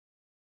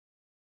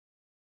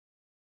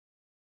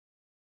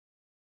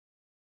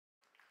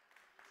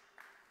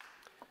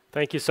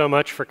Thank you so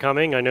much for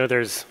coming. I know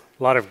there's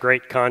a lot of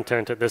great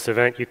content at this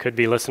event you could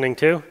be listening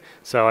to,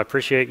 so I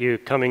appreciate you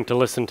coming to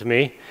listen to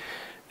me.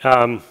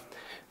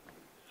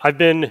 I've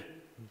been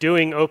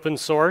doing open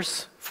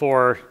source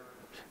for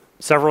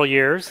several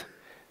years,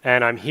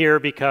 and I'm here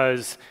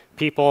because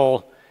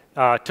people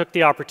took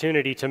the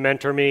opportunity to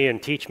mentor me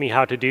and teach me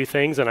how to do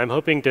things, and I'm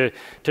hoping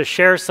to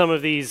share some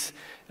of these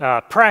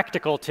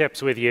practical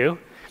tips with you.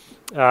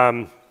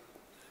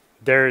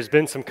 There's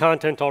been some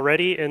content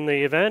already in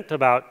the event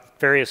about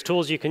various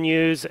tools you can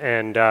use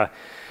and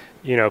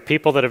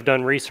people that have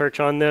done research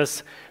on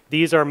this.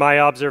 These are my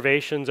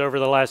observations over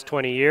the last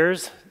 20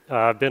 years.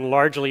 I've been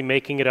largely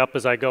making it up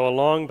as I go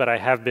along, but I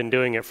have been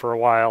doing it for a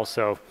while,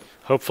 so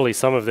hopefully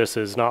some of this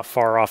is not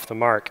far off the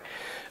mark.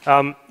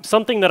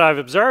 Something that I've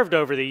observed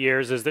over the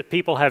years is that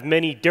people have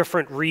many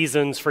different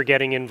reasons for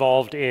getting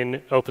involved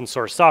in open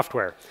source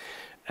software.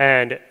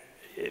 And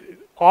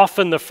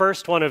often the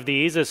first one of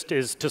these is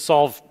to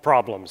solve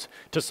problems,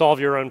 to solve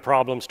your own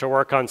problems, to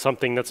work on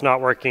something that's not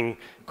working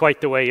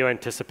quite the way you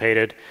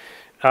anticipated.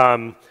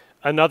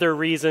 Another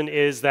reason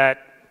is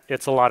that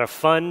it's a lot of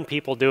fun.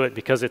 People do it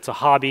because it's a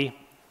hobby.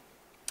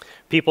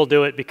 People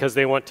do it because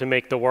they want to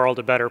make the world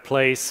a better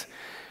place.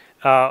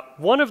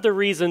 One of the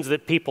reasons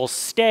that people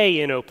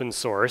stay in open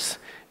source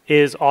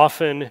is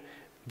often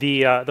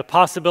the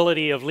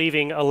possibility of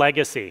leaving a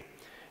legacy,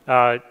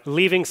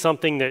 leaving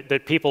something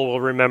that people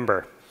will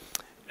remember.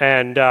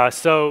 And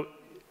so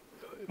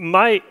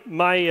my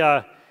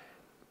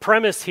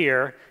premise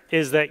here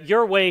is that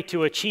your way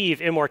to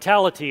achieve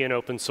immortality in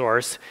open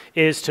source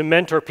is to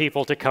mentor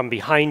people to come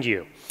behind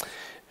you.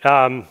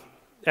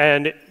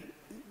 And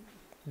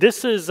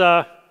this is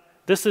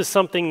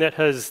something that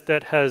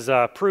has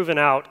proven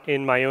out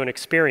in my own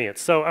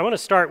experience. So I want to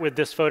start with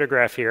this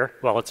photograph here.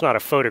 Well, it's not a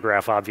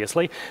photograph,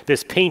 obviously.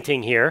 This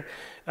painting here.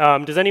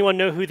 Does anyone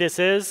know who this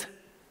is?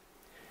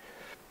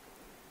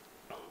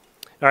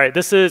 All right,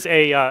 this is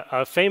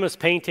a famous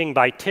painting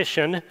by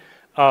Titian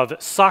of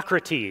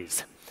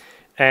Socrates.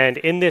 And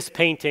in this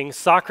painting,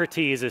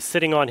 Socrates is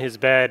sitting on his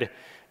bed,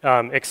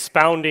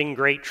 expounding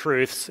great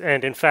truths.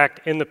 And in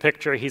fact, in the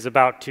picture, he's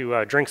about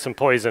to drink some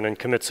poison and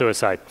commit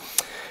suicide.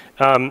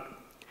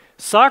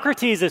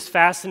 Socrates is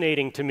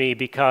fascinating to me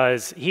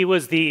because he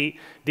was the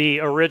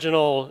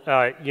original,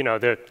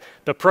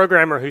 the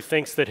programmer who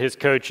thinks that his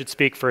code should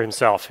speak for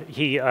himself.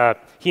 He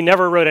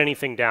never wrote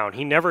anything down.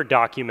 He never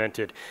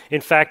documented.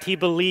 In fact, he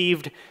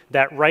believed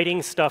that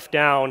writing stuff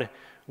down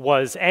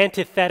was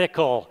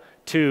antithetical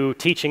to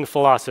teaching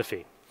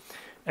philosophy.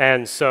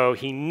 And so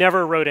he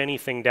never wrote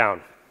anything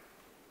down.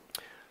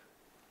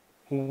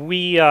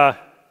 We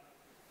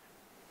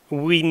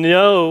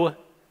know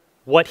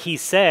what he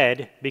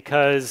said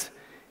because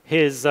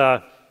his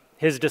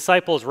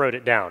disciples wrote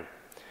it down.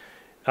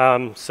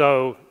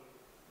 So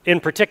in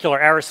particular,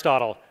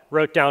 Aristotle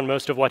wrote down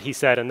most of what he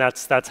said, and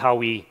that's how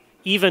we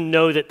even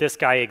know that this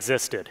guy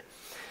existed.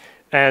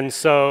 And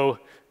so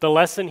the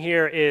lesson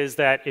here is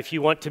that if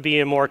you want to be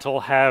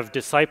immortal, have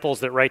disciples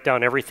that write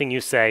down everything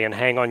you say and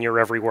hang on your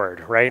every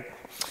word, right?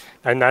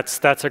 And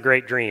that's a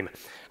great dream.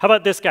 How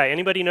about this guy?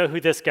 Anybody know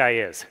who this guy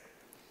is?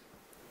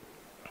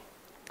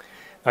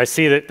 I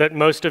see that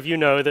most of you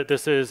know that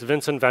this is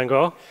Vincent van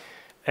Gogh,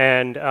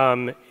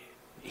 and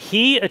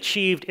he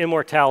achieved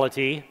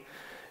immortality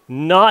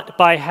not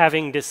by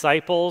having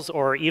disciples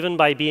or even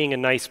by being a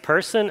nice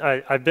person.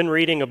 I've been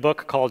reading a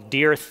book called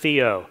Dear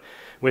Theo,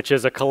 which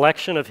is a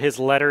collection of his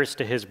letters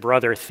to his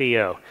brother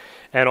Theo.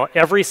 And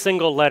every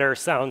single letter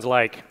sounds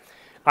like,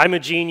 I'm a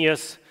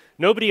genius,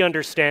 nobody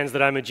understands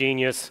that I'm a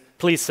genius,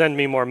 please send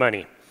me more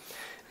money.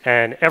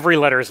 And every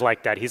letter is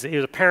like that. He's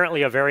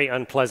apparently a very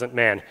unpleasant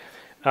man.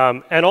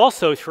 And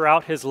also,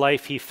 throughout his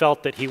life, he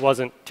felt that he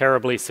wasn't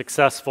terribly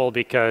successful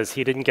because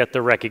he didn't get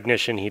the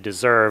recognition he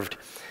deserved.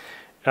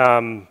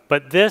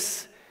 But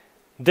this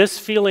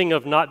feeling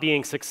of not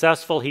being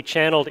successful, he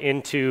channeled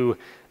into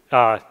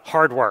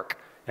hard work.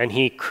 And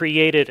he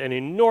created an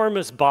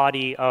enormous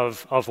body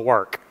of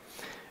work.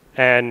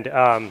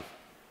 And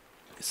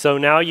so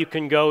now you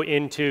can go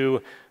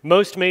into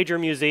most major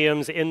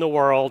museums in the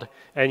world,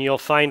 and you'll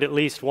find at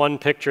least one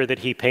picture that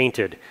he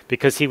painted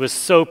because he was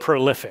so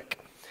prolific.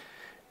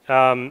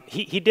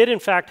 He did, in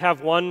fact,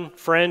 have one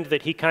friend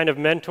that he kind of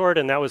mentored,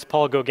 and that was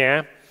Paul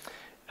Gauguin,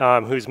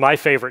 who's my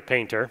favorite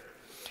painter.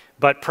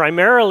 But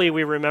primarily,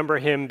 we remember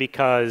him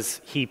because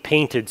he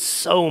painted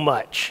so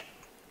much.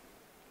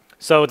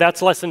 So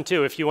that's lesson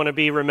 2. If you want to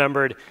be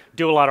remembered,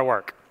 do a lot of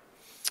work.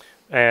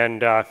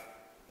 And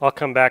I'll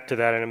come back to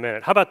that in a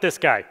minute. How about this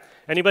guy?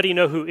 Anybody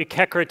know who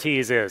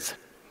Echecrates is?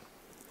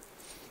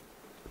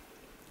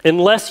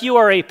 Unless you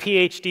are a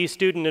PhD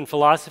student in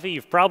philosophy,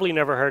 you've probably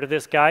never heard of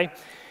this guy.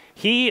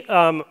 He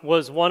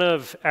was one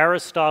of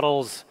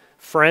Aristotle's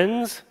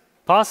friends,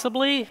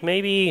 possibly.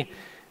 Maybe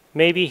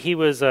he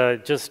was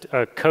just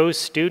a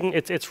co-student.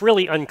 It's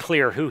really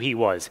unclear who he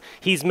was.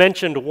 He's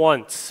mentioned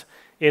once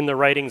in the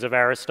writings of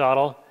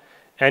Aristotle,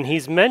 and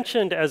he's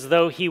mentioned as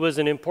though he was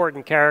an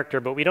important character,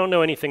 but we don't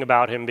know anything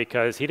about him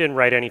because he didn't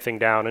write anything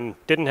down and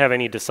didn't have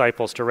any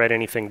disciples to write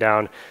anything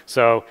down.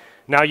 So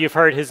now you've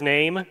heard his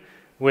name,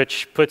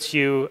 which puts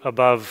you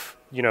above,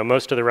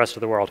 most of the rest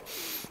of the world.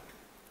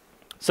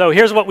 So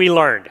here's what we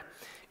learned.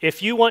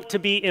 If you want to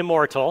be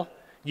immortal,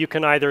 you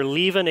can either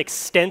leave an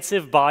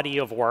extensive body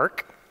of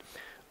work,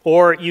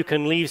 or you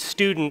can leave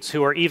students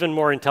who are even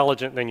more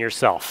intelligent than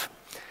yourself.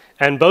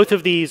 And both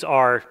of these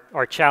are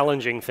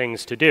challenging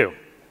things to do.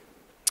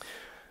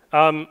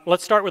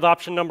 Let's start with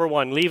option number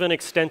one, leave an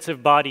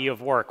extensive body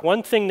of work.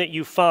 One thing that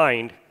you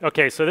find,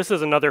 okay, so this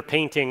is another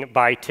painting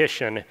by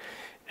Titian,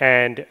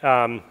 and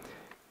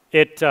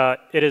it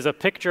is a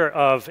picture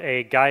of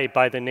a guy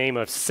by the name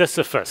of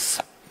Sisyphus.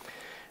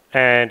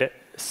 And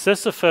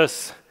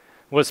Sisyphus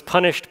was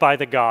punished by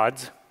the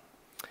gods.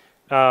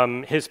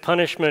 His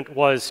punishment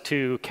was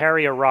to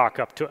carry a rock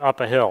up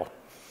a hill.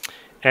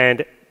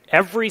 And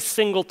every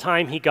single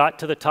time he got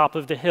to the top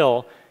of the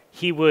hill,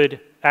 he would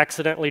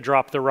accidentally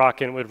drop the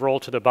rock and it would roll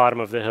to the bottom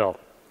of the hill.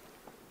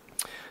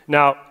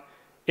 Now,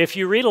 if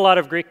you read a lot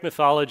of Greek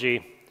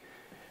mythology,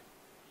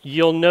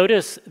 you'll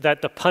notice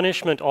that the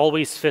punishment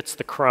always fits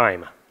the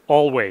crime,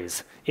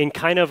 always, in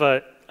kind of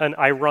an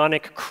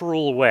ironic,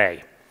 cruel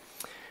way.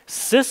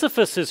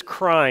 Sisyphus's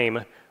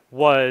crime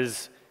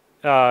was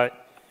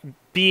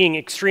being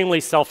extremely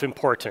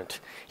self-important.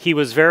 He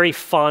was very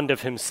fond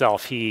of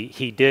himself.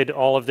 He did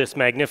all of this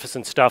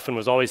magnificent stuff and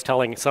was always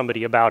telling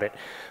somebody about it.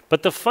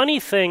 But the funny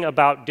thing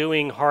about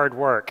doing hard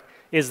work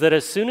is that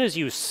as soon as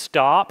you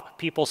stop,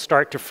 people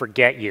start to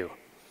forget you.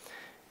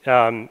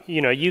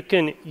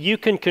 You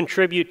can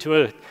contribute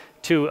to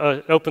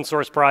an open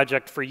source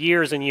project for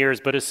years and years,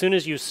 but as soon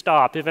as you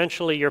stop,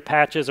 eventually your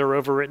patches are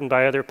overwritten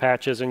by other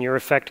patches and your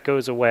effect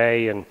goes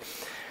away. And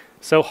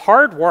so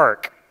hard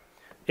work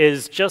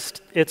is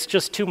just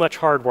too much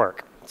hard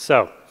work.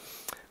 So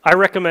I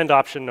recommend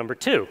option number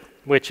two,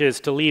 which is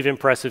to leave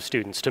impressive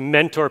students, to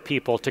mentor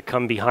people to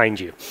come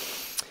behind you.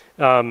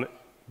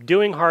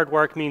 Doing hard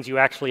work means you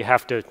actually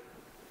have to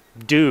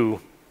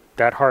do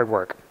that hard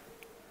work.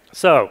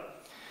 So,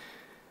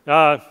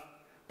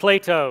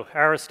 Plato,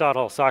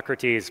 Aristotle,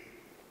 Socrates.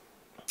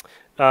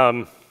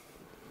 I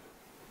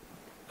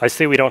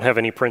see we don't have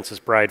any Princess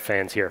Bride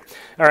fans here.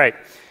 All right,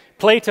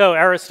 Plato,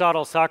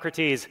 Aristotle,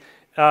 Socrates.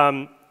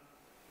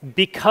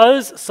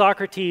 Because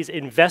Socrates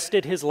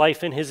invested his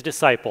life in his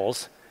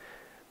disciples,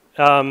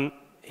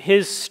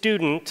 his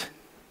student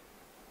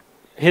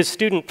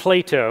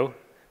Plato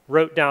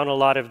wrote down a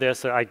lot of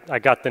this. I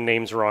got the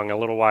names wrong a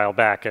little while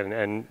back,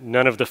 and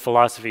none of the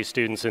philosophy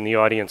students in the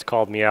audience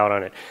called me out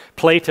on it.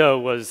 Plato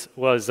was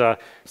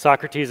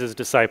Socrates'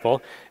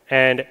 disciple,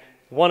 and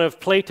one of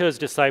Plato's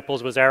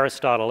disciples was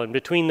Aristotle. And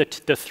between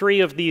the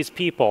three of these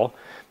people,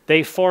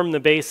 they form the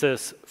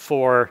basis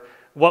for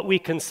what we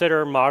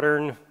consider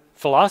modern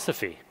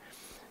philosophy.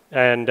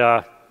 And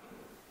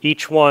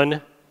each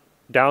one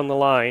down the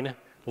line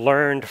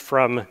learned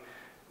from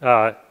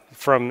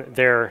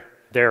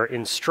their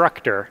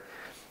instructor,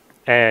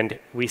 and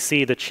we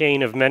see the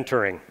chain of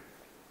mentoring.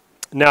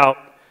 Now,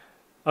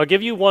 I'll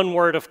give you one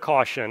word of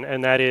caution,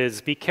 and that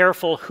is be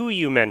careful who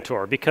you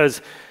mentor,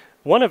 because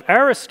one of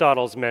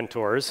Aristotle's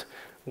mentors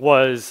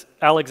was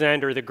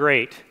Alexander the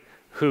Great,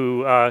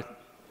 who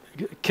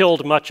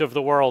killed much of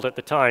the world at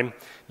the time.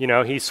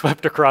 He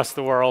swept across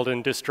the world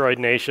and destroyed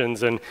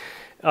nations, and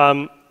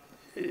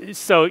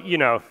so,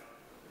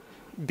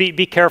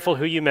 be careful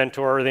who you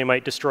mentor, or they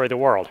might destroy the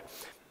world.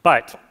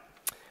 But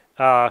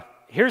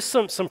here's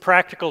some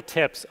practical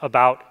tips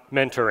about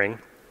mentoring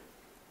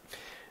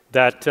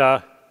that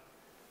I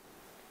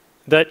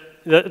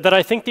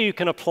think that you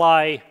can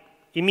apply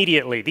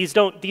immediately. These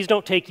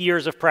don't take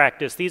years of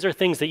practice. These are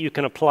things that you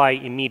can apply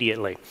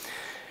immediately.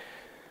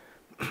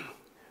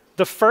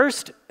 The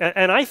first,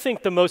 and I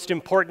think the most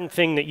important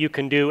thing that you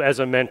can do as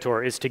a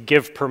mentor, is to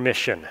give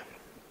permission.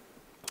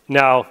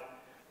 Now,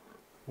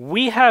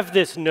 we have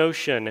this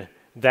notion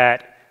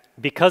that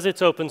because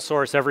it's open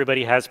source,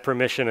 everybody has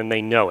permission and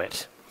they know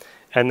it.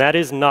 And that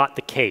is not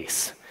the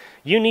case.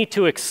 You need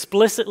to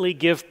explicitly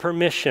give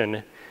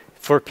permission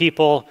for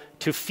people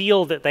to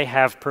feel that they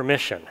have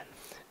permission.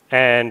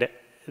 And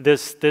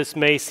this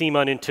may seem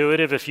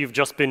unintuitive if you've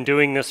just been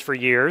doing this for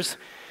years,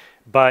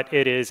 but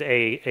it is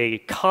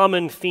a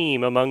common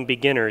theme among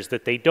beginners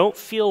that they don't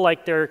feel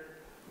like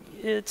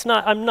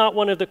I'm not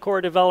one of the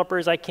core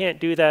developers, I can't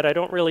do that, I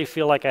don't really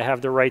feel like I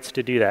have the rights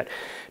to do that.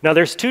 Now,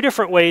 there's two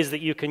different ways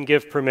that you can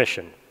give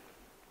permission.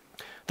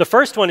 The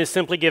first one is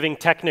simply giving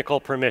technical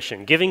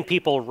permission, giving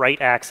people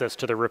right access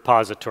to the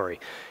repository,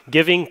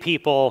 giving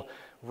people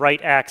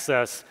right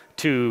access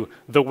to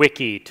the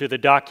wiki, to the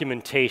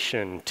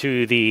documentation,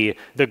 to the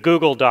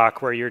Google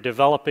Doc where you're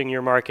developing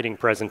your marketing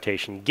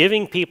presentation.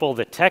 Giving people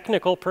the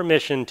technical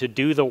permission to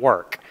do the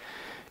work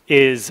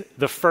is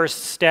the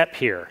first step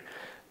here.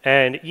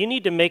 And you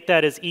need to make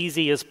that as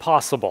easy as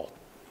possible.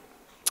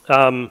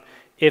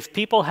 If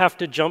people have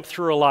to jump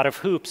through a lot of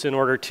hoops in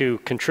order to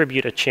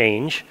contribute a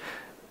change,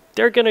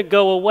 they're going to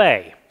go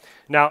away.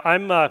 Now,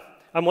 I'm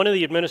one of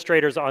the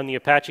administrators on the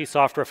Apache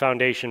Software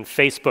Foundation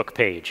Facebook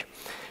page.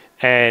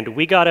 And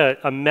we got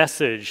a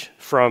message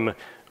from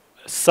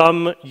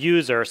some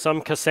user,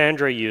 some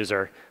Cassandra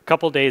user, a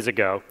couple days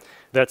ago,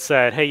 that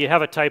said, hey, you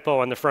have a typo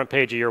on the front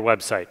page of your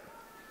website.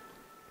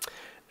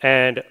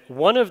 And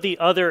one of the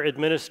other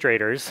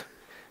administrators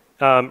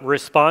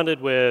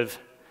responded with,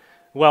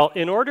 well,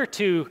 in order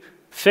to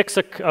fix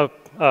a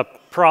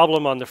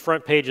problem on the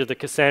front page of the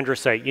Cassandra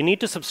site, you need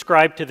to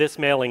subscribe to this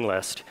mailing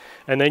list,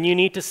 and then you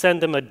need to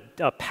send them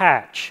a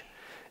patch,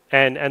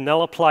 and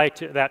they'll apply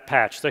to that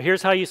patch. So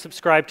here's how you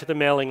subscribe to the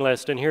mailing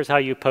list, and here's how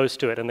you post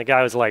to it. And the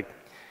guy was like,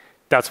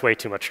 that's way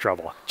too much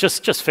trouble.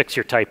 Just fix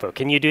your typo.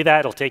 Can you do that?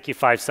 It'll take you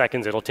 5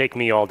 seconds. It'll take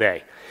me all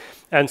day.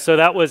 And so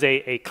that was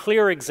a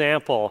clear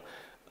example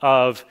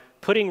of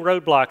putting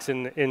roadblocks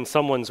in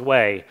someone's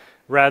way,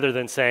 rather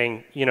than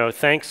saying, you know,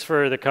 thanks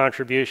for the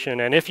contribution,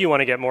 and if you want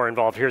to get more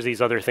involved, here's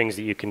these other things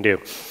that you can do.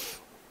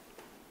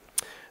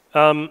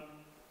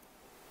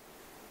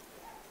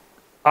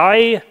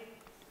 I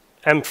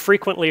am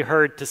frequently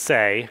heard to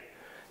say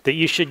that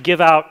you should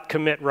give out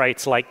commit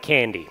rights like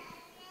candy.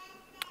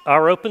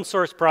 Our open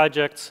source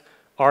projects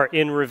are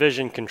in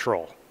revision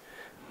control,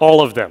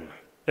 all of them.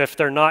 If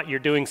they're not, you're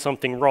doing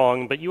something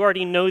wrong, but you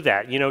already know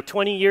that. You know,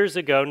 20 years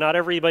ago, not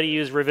everybody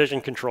used revision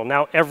control.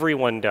 Now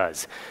everyone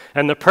does.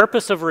 And the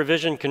purpose of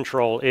revision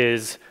control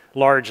is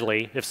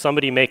largely, if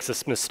somebody makes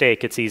a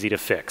mistake, it's easy to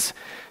fix.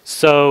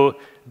 So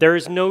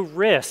there's no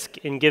risk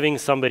in giving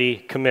somebody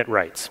commit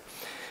rights.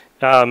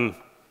 The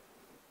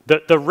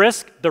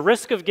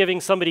risk of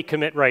giving somebody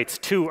commit rights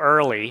too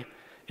early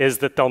is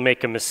that they'll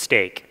make a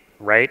mistake,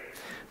 right?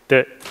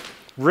 The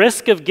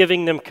risk of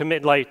giving them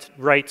commit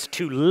rights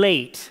too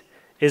late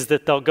is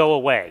that they'll go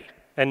away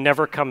and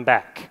never come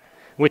back,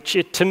 which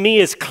to me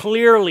is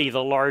clearly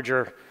the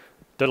larger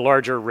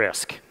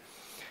risk.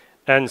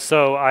 And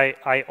so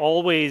I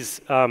always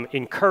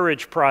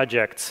encourage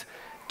projects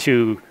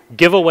to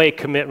give away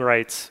commit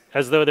rights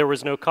as though there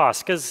was no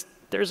cost, because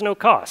there's no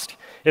cost.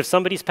 If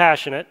somebody's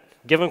passionate,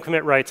 give them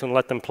commit rights and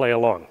let them play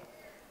along.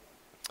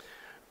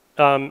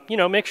 You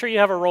know, make sure you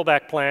have a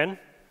rollback plan,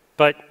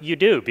 but you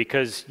do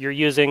because you're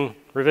using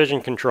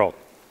revision control.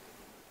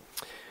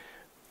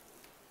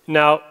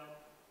 Now,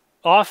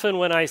 often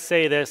when I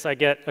say this, I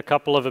get a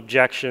couple of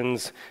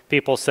objections,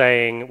 people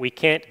saying, we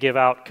can't give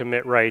out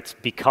commit rights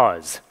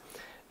because.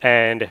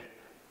 And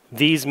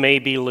these may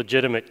be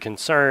legitimate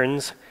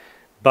concerns,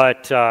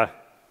 but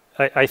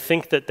I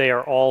think that they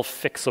are all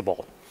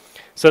fixable.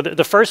 So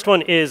the first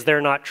one is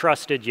they're not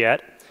trusted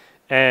yet.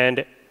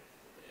 And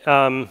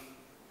I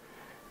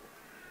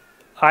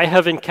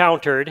have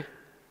encountered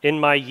in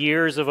my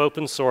years of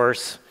open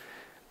source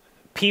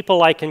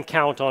people I can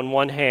count on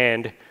one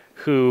hand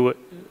who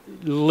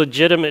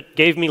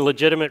gave me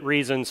legitimate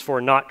reasons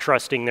for not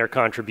trusting their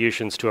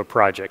contributions to a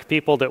project.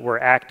 People that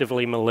were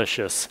actively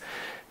malicious,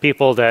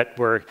 people that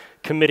were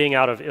committing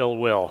out of ill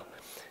will.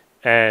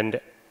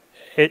 And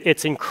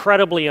it's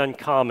incredibly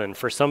uncommon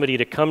for somebody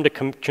to come to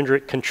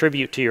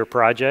contribute to your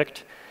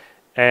project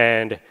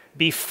and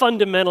be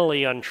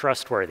fundamentally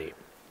untrustworthy.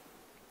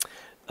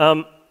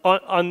 On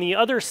the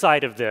other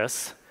side of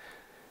this,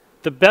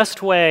 the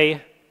best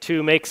way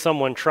to make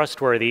someone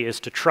trustworthy is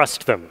to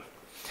trust them.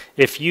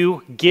 If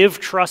you give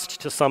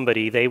trust to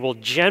somebody, they will,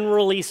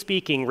 generally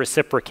speaking,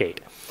 reciprocate.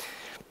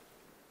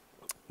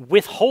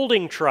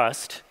 Withholding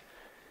trust,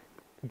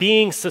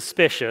 being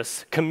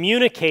suspicious,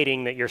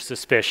 communicating that you're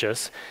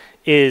suspicious,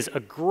 is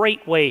a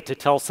great way to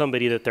tell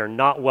somebody that they're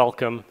not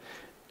welcome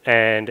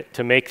and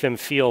to make them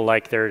feel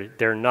like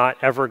they're not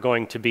ever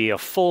going to be a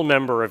full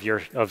member of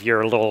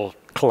your little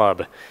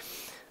club.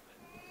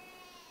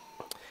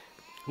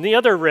 The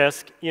other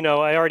risk, you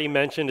know, I already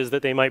mentioned, is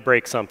that they might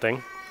break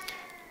something.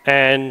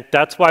 And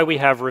that's why we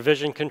have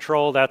revision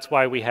control, that's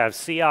why we have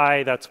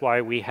CI, that's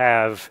why we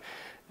have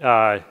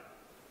a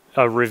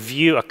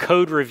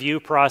code review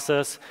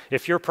process.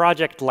 If your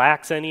project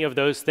lacks any of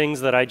those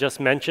things that I just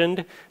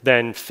mentioned,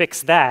 then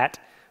fix that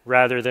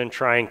rather than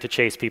trying to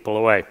chase people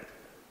away.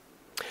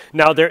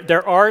 Now,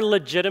 there are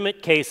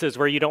legitimate cases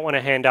where you don't want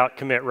to hand out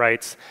commit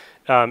rights.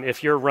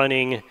 If you're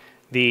running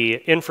the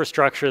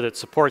infrastructure that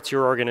supports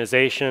your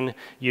organization,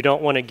 you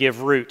don't want to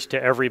give root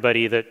to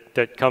everybody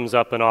that comes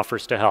up and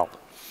offers to help.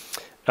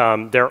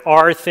 There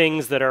are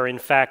things that are, in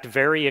fact,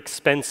 very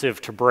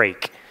expensive to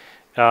break.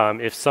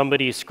 If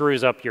somebody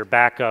screws up your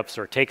backups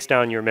or takes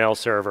down your mail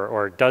server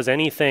or does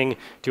anything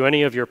to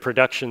any of your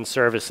production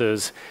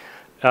services,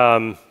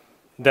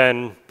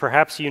 then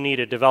perhaps you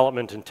need a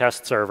development and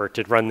test server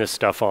to run this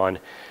stuff on.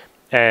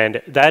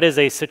 And that is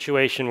a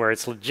situation where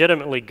it's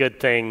legitimately a good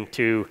thing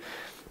to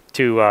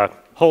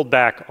hold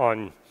back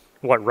on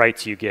what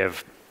rights you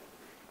give.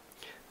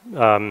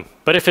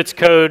 But if it's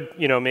code,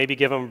 you know, maybe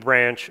give them a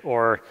branch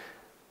or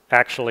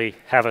actually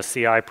have a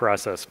CI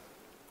process.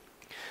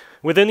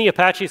 Within the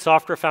Apache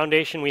Software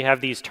Foundation, we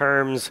have these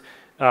terms,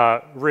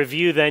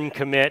 review then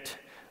commit,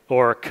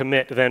 or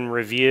commit then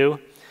review.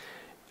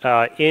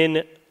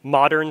 In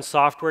modern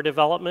software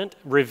development,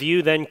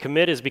 review then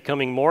commit is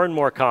becoming more and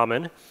more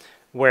common,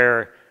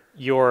 where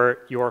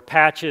your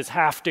patches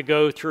have to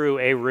go through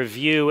a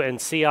review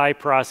and CI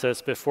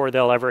process before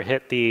they'll ever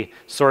hit the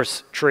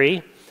source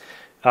tree.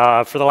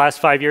 For the last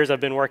 5 years, I've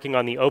been working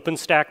on the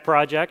OpenStack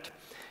project,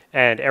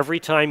 and every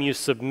time you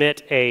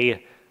submit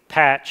a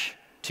patch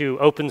to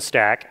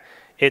OpenStack,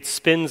 it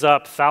spins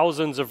up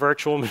thousands of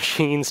virtual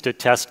machines to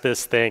test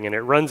this thing, and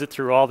it runs it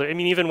through all the, I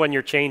mean, even when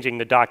you're changing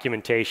the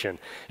documentation,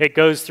 it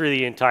goes through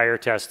the entire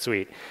test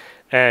suite.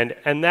 And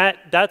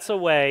that's a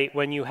way,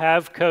 when you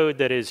have code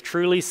that is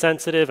truly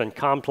sensitive and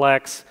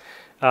complex,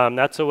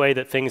 that's a way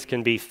that things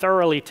can be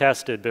thoroughly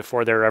tested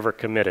before they're ever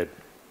committed.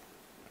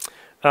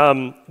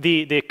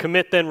 The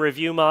commit then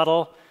review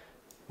model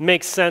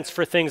makes sense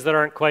for things that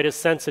aren't quite as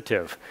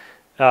sensitive.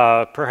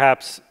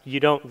 Perhaps you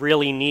don't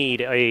really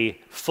need a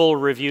full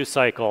review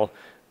cycle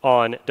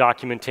on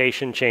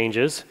documentation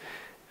changes.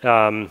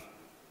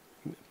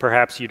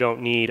 Perhaps you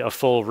don't need a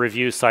full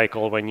review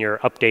cycle when you're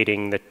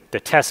updating the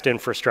test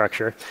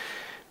infrastructure.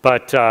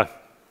 But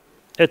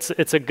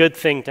it's a good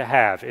thing to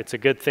have. It's a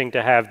good thing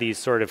to have these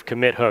sort of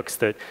commit hooks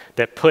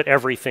that put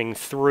everything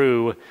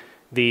through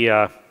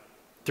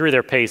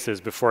their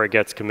paces before it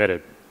gets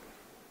committed.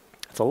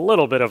 It's a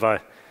little bit of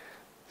a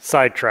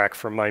sidetrack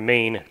from my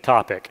main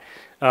topic.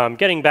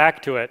 Getting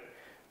back to it,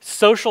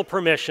 social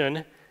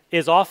permission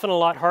is often a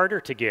lot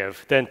harder to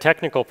give than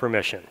technical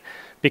permission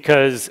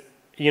because,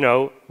 you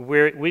know,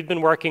 we've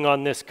been working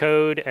on this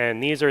code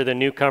and these are the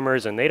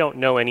newcomers and they don't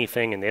know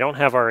anything and they don't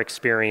have our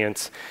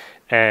experience,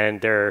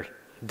 and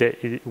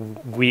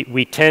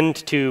we tend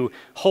to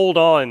hold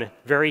on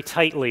very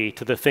tightly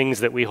to the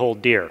things that we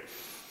hold dear.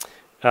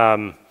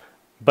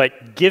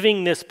 But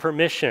giving this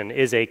permission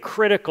is a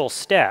critical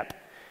step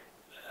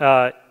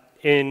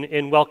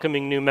in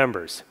welcoming new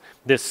members.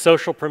 This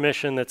social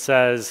permission that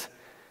says,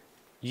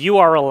 you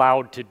are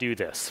allowed to do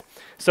this.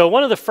 So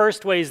one of the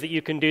first ways that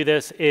you can do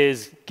this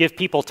is give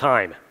people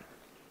time.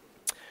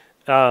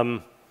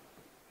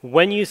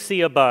 When you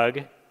see a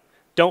bug,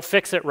 don't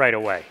fix it right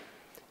away.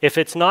 If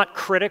it's not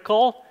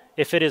critical,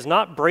 if it is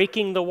not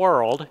breaking the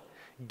world,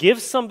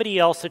 give somebody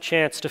else a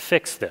chance to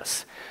fix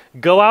this.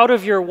 Go out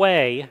of your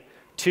way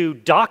to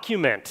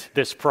document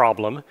this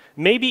problem,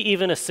 maybe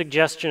even a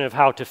suggestion of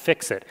how to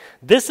fix it.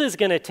 This is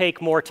going to take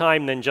more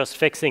time than just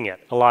fixing it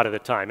a lot of the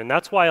time, and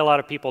that's why a lot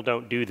of people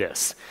don't do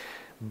this.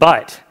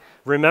 But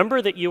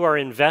remember that you are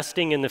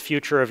investing in the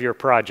future of your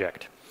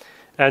project.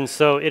 And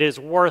so it is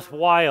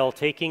worthwhile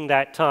taking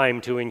that time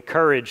to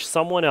encourage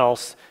someone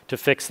else to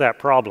fix that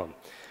problem.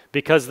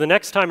 Because the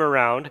next time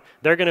around,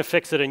 they're going to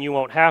fix it and you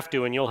won't have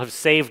to, and you'll have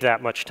saved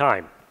that much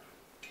time.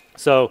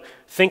 So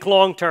think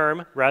long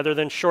term rather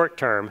than short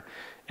term,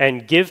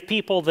 and give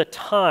people the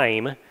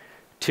time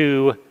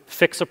to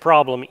fix a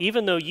problem,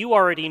 even though you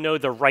already know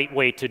the right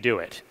way to do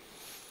it.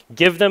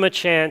 Give them a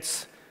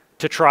chance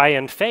to try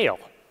and fail.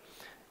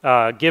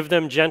 Give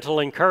them gentle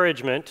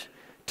encouragement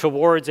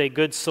towards a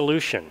good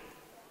solution.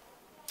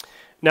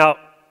 Now,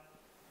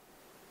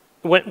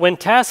 when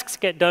tasks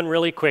get done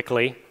really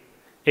quickly,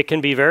 it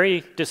can be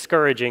very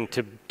discouraging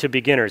to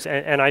beginners.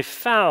 And I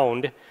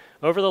found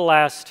over the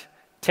last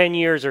 10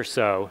 years or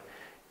so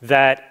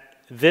that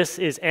this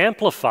is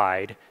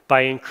amplified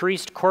by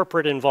increased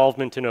corporate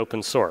involvement in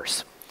open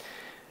source.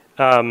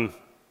 And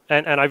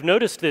I've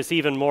noticed this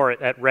even more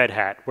at Red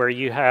Hat, where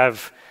you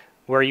have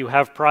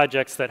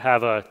projects that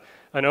have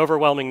an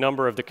overwhelming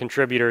number of the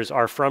contributors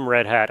are from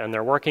Red Hat, and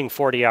they're working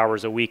 40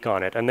 hours a week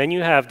on it. And then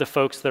you have the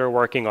folks that are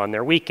working on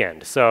their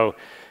weekend. So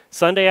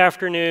Sunday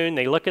afternoon,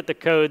 they look at the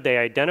code, they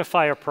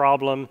identify a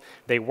problem,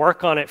 they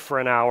work on it for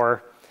an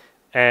hour,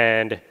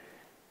 and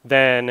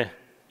then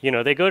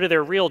they go to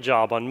their real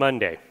job on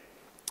Monday.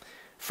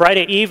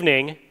 Friday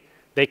evening,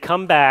 they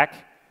come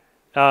back.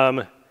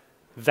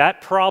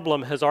 That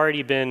problem has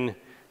already been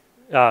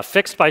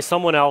fixed by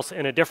someone else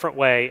in a different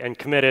way and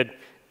committed,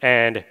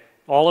 and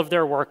all of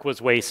their work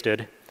was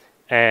wasted,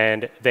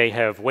 and they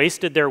have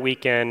wasted their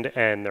weekend,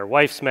 and their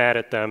wife's mad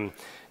at them,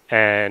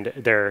 and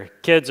their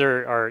kids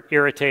are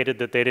irritated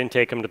that they didn't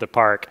take them to the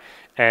park.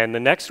 And the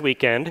next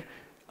weekend,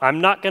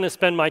 I'm not going to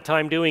spend my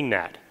time doing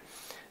that.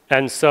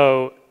 And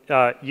so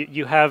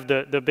you have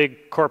the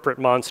big corporate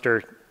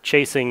monster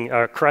crushing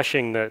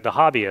the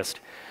hobbyist.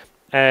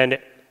 And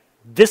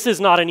this is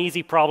not an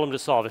easy problem to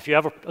solve. If you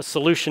have a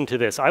solution to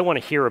this, I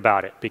want to hear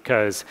about it,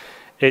 because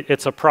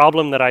it's a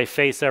problem that I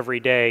face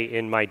every day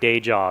in my day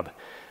job,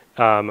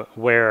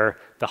 where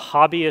the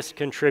hobbyist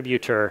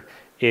contributor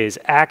is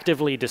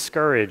actively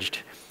discouraged,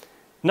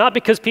 not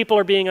because people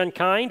are being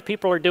unkind,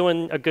 people are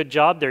doing a good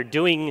job, they're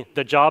doing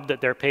the job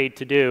that they're paid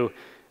to do,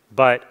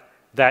 but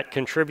that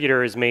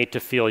contributor is made to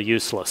feel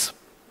useless.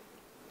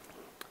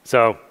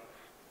 So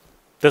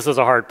this is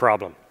a hard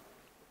problem.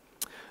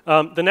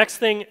 The next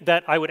thing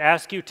that I would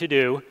ask you to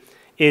do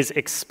is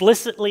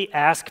explicitly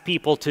ask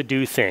people to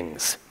do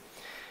things.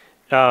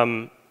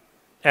 And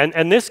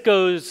this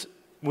goes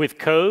with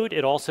code.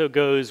 It also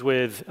goes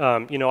with,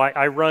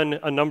 I run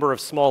a number of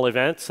small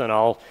events, and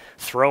I'll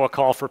throw a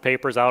call for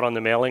papers out on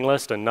the mailing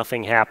list and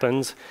nothing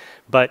happens.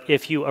 But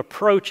if you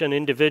approach an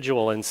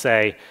individual and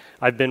say,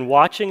 I've been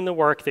watching the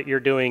work that you're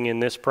doing in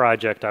this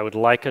project, I would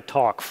like a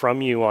talk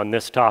from you on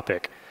this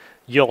topic,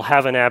 you'll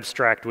have an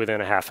abstract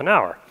within a half an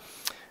hour.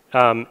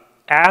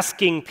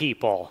 Asking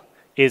people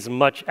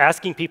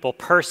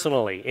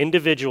personally,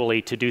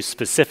 individually, to do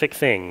specific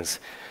things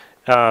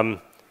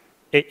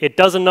It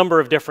does a number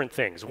of different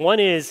things. One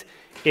is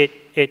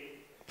it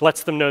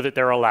lets them know that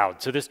they're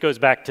allowed. So this goes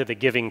back to the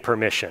giving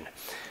permission.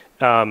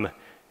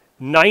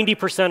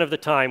 90% of the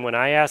time when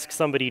I ask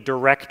somebody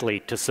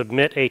directly to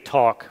submit a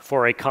talk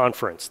for a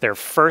conference, their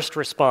first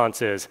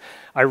response is,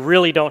 I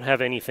really don't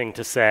have anything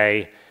to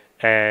say,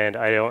 and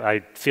I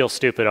feel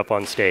stupid up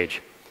on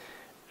stage.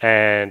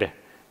 And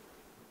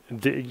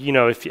you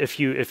know, if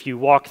you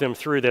walk them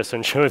through this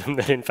and show them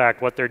that in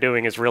fact what they're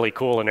doing is really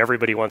cool and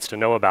everybody wants to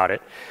know about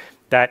it,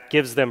 that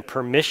gives them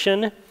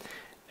permission.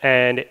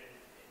 And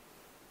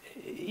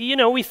you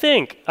know, we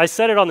think, I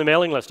said it on the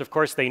mailing list, of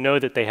course they know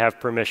that they have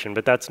permission,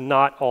 but that's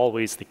not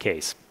always the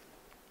case.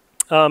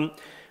 The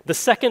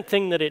second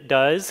thing that it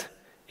does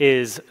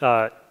is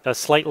a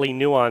slightly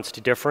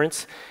nuanced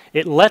difference.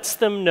 It lets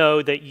them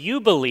know that you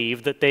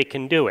believe that they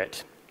can do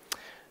it.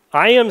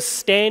 I am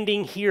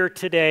standing here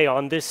today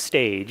on this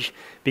stage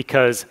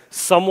because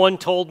someone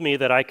told me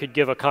that I could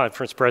give a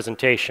conference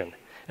presentation.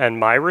 And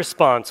my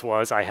response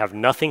was, I have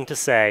nothing to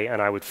say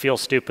and I would feel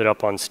stupid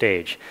up on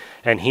stage.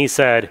 And he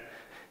said,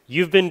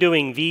 you've been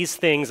doing these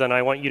things and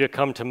I want you to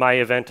come to my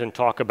event and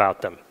talk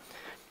about them.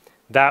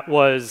 That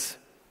was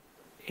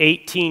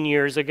 18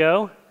 years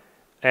ago,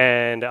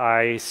 and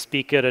I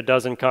speak at a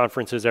dozen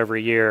conferences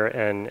every year,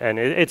 and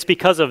it's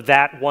because of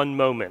that one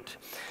moment.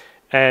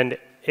 And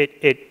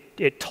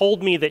it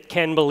told me that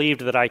Ken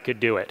believed that I could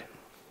do it,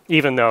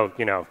 even though,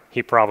 you know,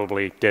 he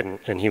probably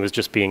didn't and he was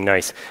just being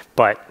nice.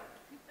 But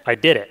I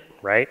did it,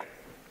 right?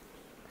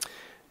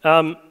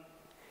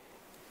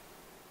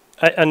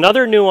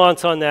 Another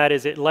nuance on that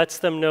is it lets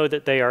them know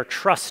that they are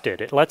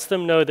trusted. It lets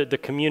them know that the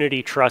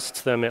community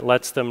trusts them. It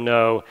lets them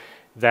know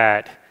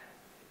that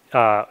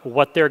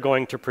what they're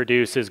going to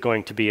produce is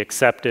going to be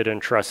accepted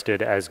and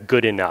trusted as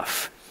good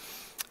enough.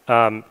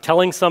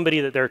 Telling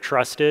somebody that they're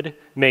trusted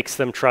makes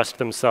them trust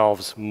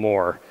themselves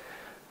more.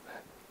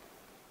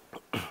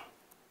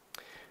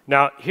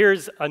 Now,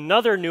 here's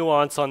another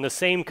nuance on the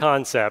same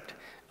concept.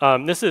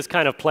 This is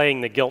kind of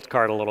playing the guilt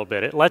card a little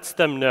bit. It lets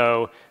them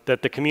know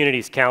that the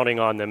community's counting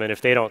on them, and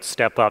if they don't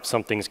step up,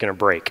 something's going to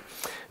break.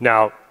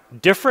 Now,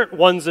 different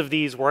ones of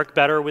these work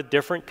better with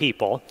different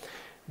people,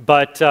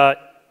 but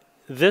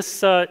this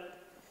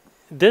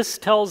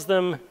tells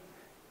them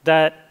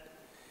that,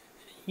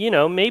 you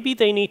know, maybe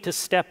they need to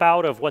step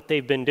out of what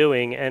they've been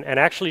doing and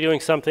actually doing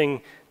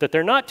something that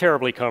they're not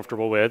terribly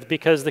comfortable with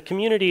because the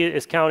community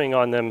is counting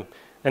on them,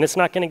 and it's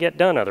not going to get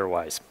done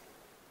otherwise.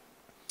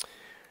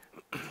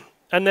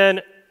 And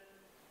then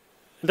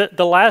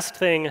the last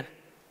thing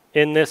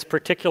in this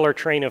particular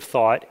train of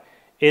thought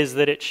is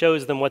that it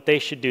shows them what they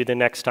should do the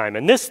next time.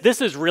 And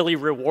this is really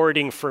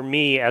rewarding for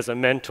me as a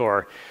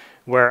mentor,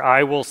 where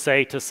I will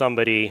say to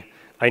somebody,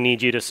 I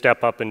need you to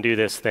step up and do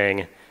this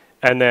thing.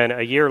 And then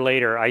a year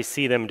later, I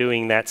see them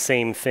doing that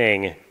same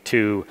thing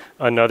to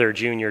another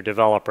junior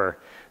developer,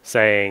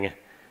 saying,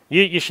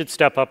 you should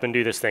step up and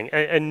do this thing.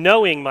 And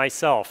knowing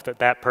myself that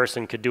that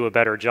person could do a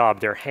better job,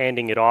 they're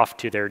handing it off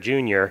to their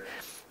junior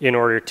in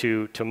order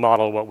to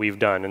model what we've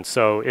done. And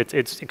so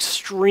it's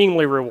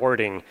extremely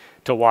rewarding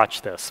to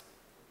watch this.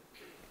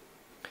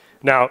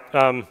 Now,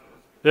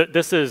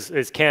 this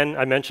is Ken.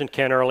 I mentioned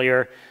Ken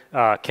earlier.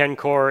 Ken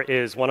Core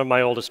is one of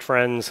my oldest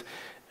friends.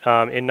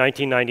 In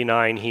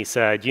 1999, he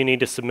said, you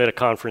need to submit a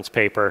conference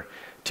paper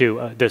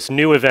to this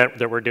new event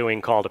that we're doing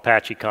called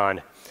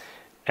ApacheCon.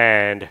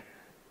 And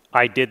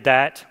I did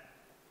that.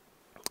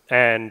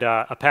 And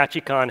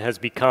ApacheCon has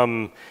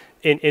become,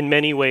 in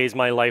many ways,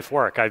 my life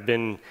work. I've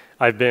been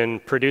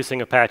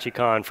producing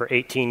ApacheCon for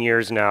 18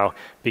 years now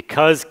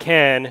because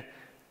Ken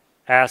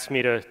asked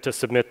me to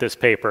submit this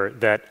paper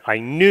that I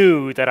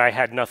knew that I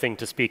had nothing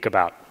to speak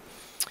about.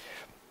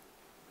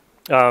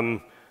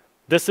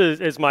 This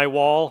is my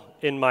wall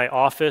in my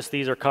office.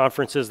 These are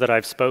conferences that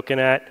I've spoken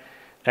at.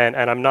 And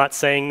I'm not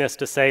saying this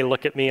to say,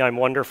 look at me, I'm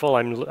wonderful.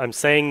 I'm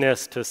saying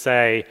this to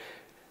say,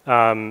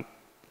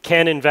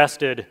 Ken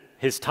invested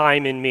his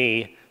time in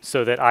me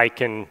so that I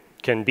can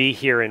be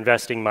here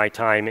investing my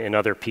time in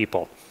other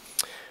people.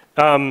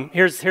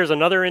 Here's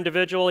another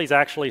individual. He's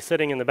actually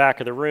sitting in the back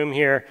of the room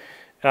here.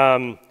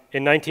 In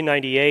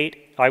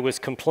 1998, I was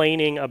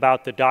complaining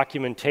about the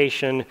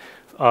documentation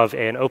of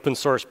an open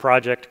source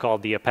project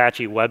called the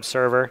Apache Web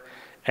Server,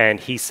 and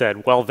he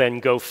said, well, then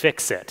go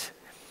fix it.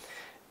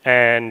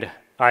 And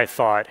I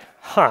thought,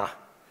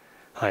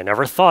 I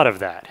never thought of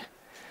that.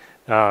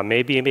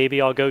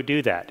 Maybe I'll go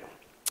do that.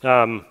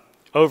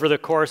 Over the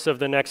course of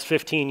the next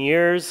 15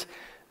 years,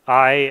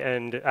 I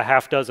and a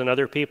half dozen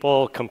other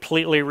people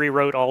completely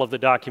rewrote all of the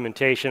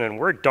documentation, and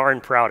we're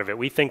darn proud of it.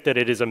 We think that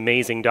it is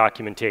amazing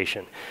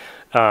documentation.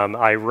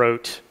 I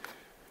wrote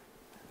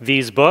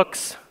these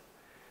books,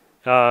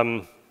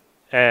 and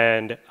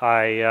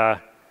I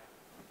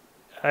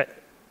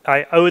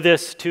owe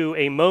this to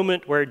a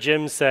moment where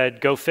Jim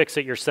said, go fix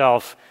it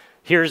yourself.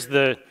 Here's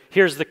the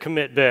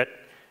commit bit.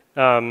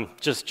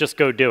 Just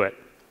go do it.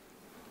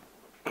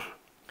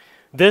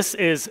 This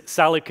is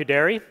Sally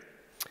Kuderi.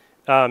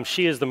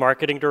 She is the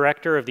marketing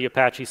director of the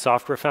Apache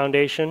Software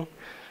Foundation.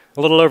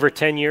 A little over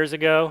 10 years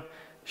ago,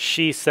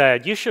 she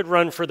said, "You should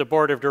run for the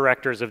board of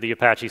directors of the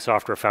Apache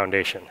Software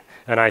Foundation."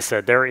 And I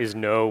said, "There is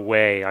no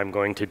way I'm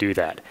going to do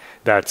that.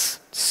 That's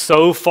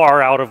so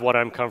far out of what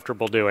I'm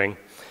comfortable doing."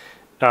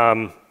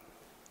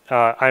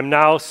 I'm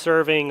now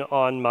serving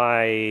on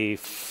my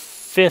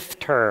 5th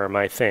term,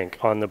 I think,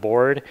 on the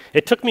board.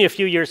 It took me a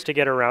few years to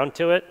get around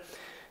to it,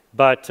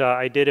 but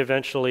I did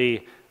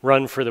eventually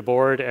run for the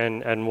board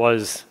and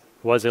was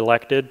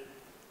elected.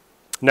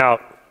 Now,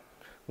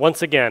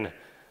 once again,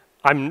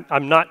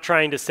 I'm not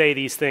trying to say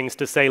these things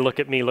to say, look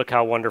at me, look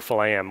how wonderful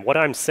I am. What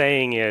I'm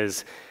saying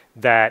is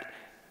that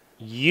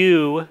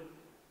you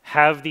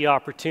have the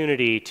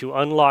opportunity to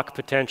unlock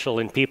potential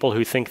in people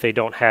who think they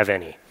don't have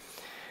any.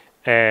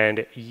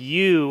 And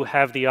you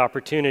have the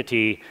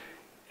opportunity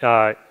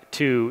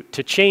to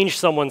change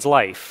someone's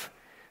life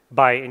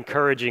by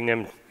encouraging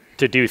them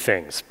to do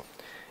things.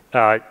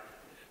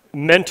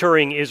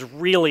 Mentoring is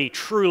really,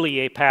 truly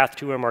a path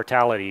to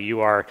immortality.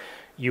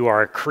 You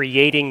are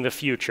creating the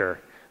future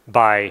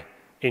by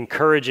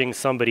encouraging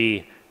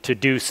somebody to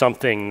do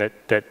something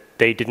that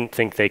they didn't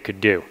think they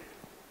could do.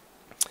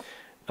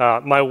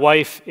 My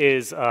wife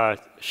is,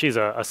 she's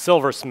a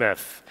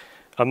silversmith,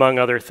 among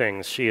other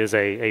things. She is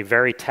a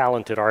very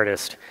talented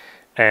artist,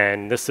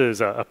 and this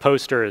is a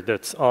poster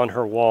that's on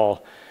her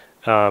wall.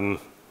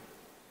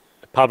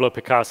 Pablo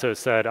Picasso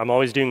said, "I'm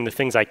always doing the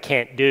things I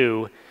can't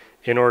do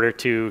in order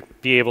to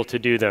be able to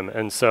do them."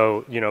 And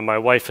so, you know, my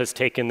wife has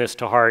taken this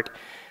to heart,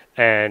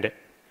 and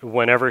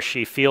whenever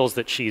she feels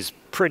that she's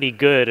pretty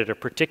good at a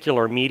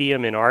particular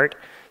medium in art,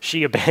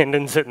 she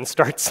abandons it and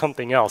starts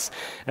something else.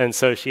 And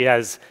so she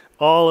has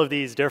all of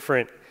these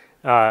different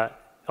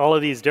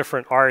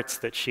arts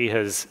that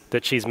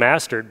she's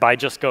mastered by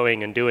just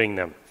going and doing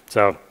them.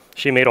 So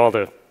she made all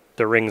the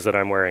rings that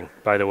I'm wearing,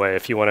 by the way.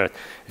 If you want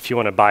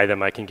to buy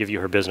them, I can give you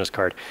her business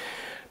card.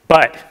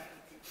 But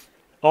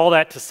all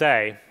that to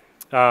say,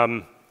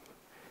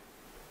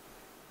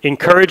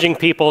 encouraging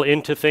people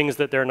into things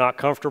that they're not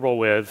comfortable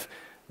with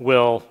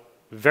will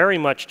very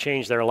much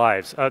change their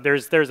lives.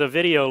 There's a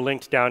video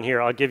linked down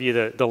here. I'll give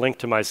you the link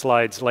to my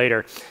slides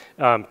later.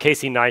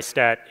 Casey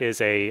Neistat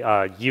is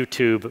a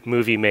YouTube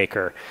movie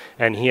maker,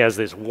 and he has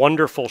this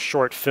wonderful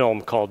short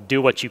film called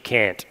Do What You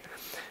Can't,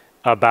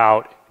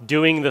 about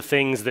doing the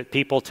things that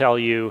people tell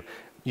you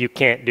you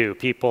can't do.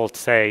 People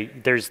say,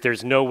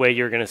 there's no way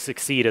you're going to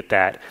succeed at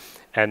that.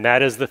 And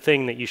that is the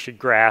thing that you should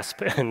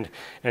grasp and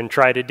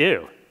try to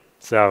do.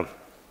 So,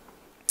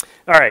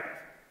 all right.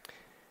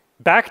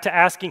 Back to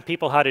asking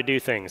people how to do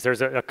things.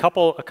 There's a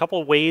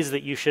couple ways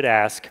that you should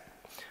ask.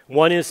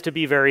 One is to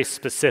be very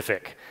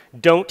specific.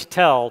 Don't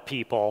tell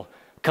people,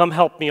 "Come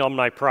help me on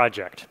my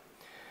project,"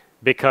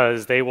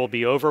 because they will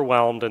be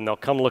overwhelmed and they'll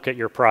come look at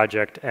your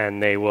project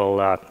and they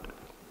will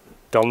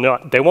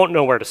they won't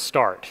know where to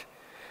start.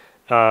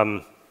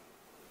 Tell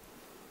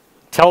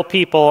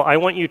people, "I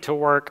want you to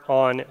work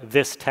on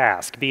this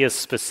task." Be as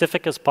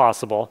specific as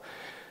possible.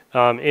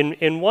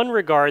 In one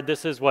regard,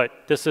 this is what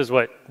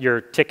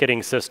your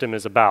ticketing system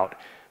is about.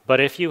 But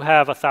if you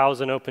have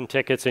 1,000 open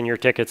tickets in your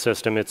ticket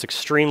system, it's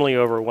extremely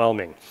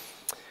overwhelming.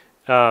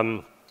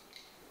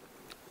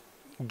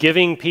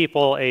 Giving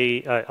people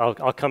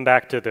I'll come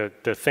back to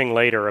the thing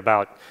later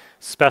about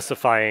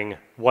specifying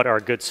what are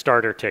good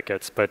starter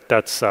tickets, but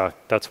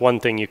that's one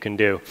thing you can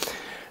do.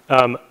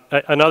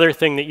 Another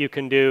thing that you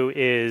can do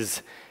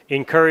is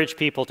encourage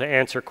people to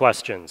answer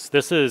questions.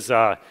 This is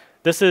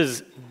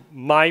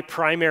my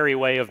primary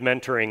way of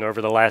mentoring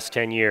over the last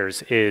 10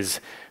 years is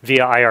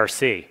via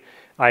IRC.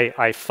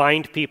 I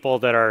find people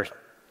that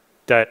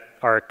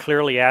are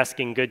clearly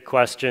asking good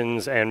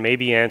questions and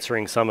maybe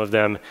answering some of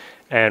them,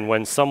 and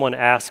when someone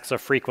asks a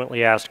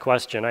frequently asked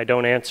question, I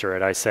don't answer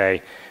it. I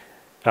say,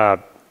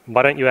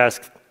 "Why don't you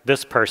ask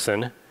this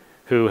person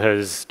who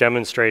has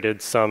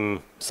demonstrated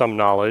some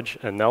knowledge,"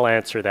 and they'll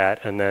answer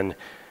that, and then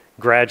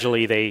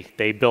gradually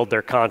they build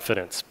their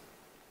confidence.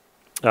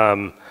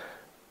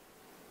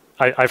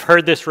 I've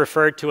heard this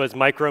referred to as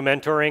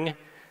micro-mentoring.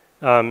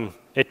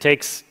 It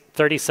takes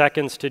 30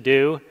 seconds to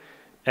do,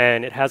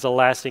 and it has a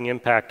lasting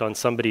impact on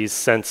somebody's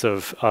sense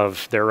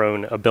of their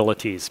own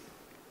abilities.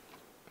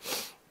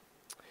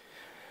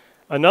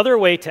 Another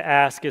way to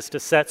ask is to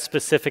set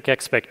specific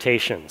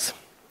expectations.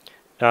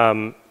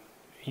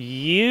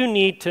 You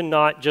need to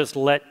not just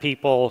let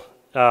people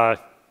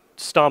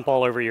stomp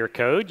all over your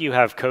code. You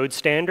have code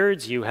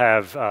standards, you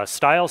have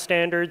style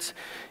standards.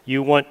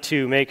 You want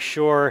to make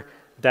sure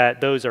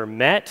that those are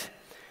met.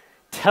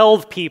 Tell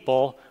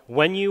people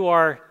when you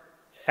are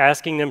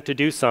asking them to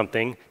do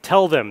something,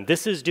 tell them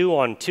this is due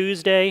on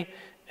Tuesday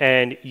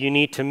and you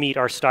need to meet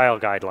our style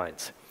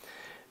guidelines.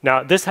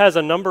 Now, this has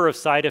a number of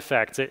side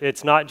effects.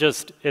 It's not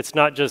just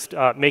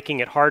making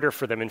it harder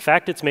for them. In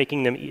fact, it's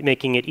making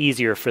it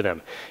easier for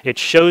them. It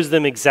shows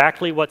them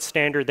exactly what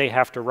standard they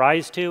have to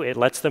rise to. It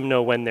lets them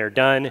know when they're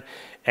done.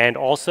 And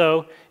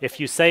also, if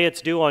you say it's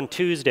due on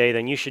Tuesday,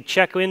 then you should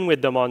check in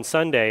with them on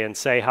Sunday and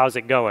say, "How's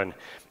it going?"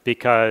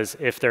 Because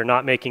if they're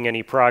not making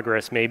any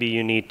progress, maybe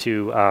you need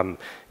to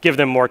give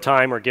them more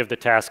time or give the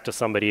task to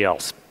somebody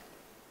else.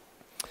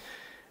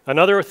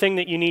 Another thing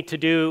that you need to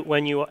do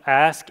when you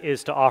ask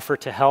is to offer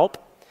to help.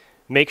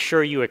 Make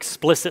sure you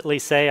explicitly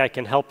say, I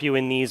can help you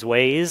in these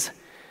ways.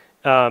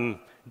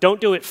 Don't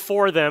do it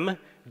for them.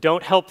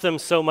 Don't help them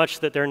so much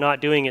that they're not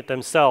doing it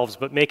themselves,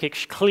 but make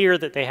it clear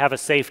that they have a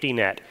safety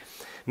net.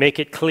 Make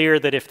it clear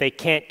that if they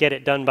can't get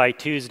it done by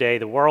Tuesday,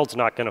 the world's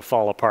not going to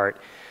fall apart,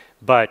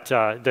 but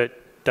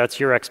that's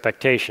your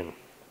expectation.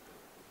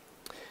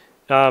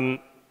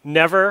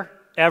 Never,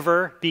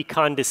 ever be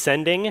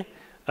condescending.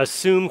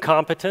 Assume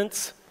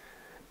competence,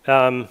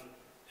 and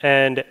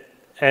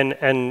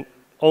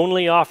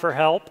only offer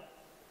help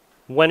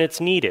when it's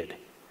needed.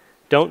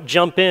 Don't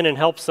jump in and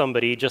help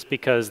somebody just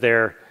because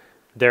they're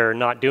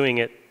not doing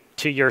it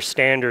to your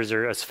standards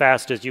or as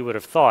fast as you would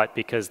have thought,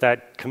 because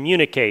that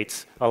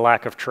communicates a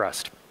lack of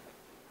trust.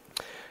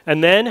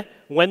 And then,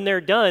 when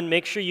they're done,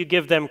 make sure you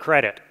give them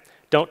credit.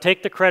 Don't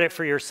take the credit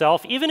for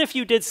yourself. Even if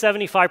you did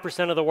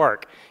 75% of the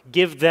work,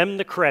 give them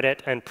the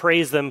credit and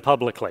praise them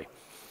publicly.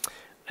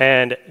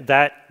 And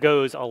that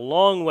goes a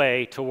long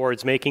way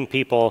towards making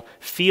people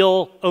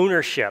feel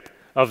ownership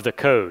of the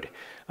code.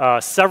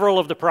 Several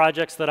of the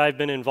projects that I've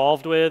been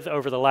involved with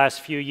over the last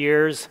few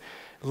years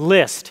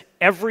list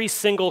every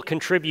single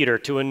contributor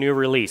to a new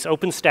release.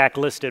 OpenStack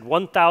listed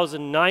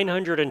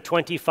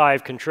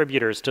 1,925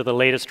 contributors to the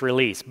latest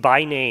release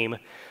by name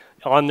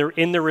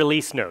in the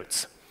release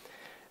notes.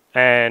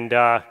 And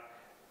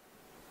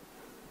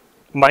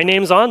my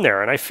name's on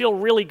there, and I feel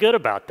really good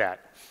about that.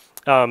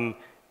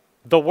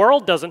 The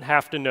world doesn't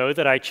have to know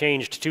that I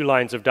changed 2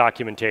 lines of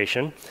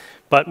documentation,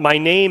 but my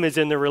name is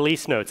in the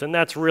release notes, and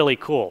that's really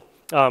cool.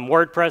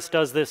 WordPress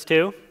does this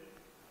too.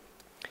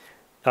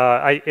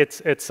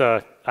 It's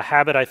a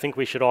habit I think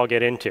we should all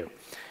get into.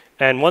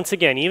 And once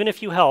again, even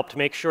if you helped,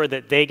 make sure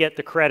that they get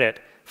the credit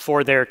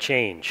for their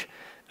change.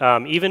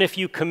 Even if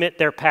you commit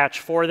their patch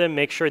for them,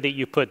 make sure that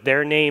you put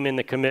their name in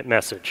the commit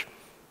message.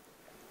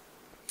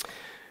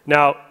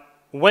 Now,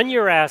 when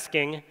you're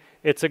asking,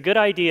 it's a good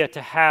idea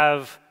to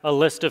have a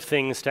list of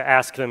things to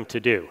ask them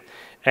to do.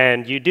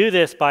 And you do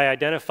this by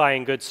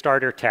identifying good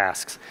starter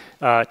tasks,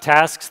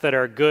 tasks that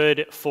are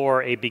good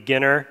for a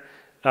beginner.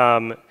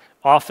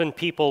 Often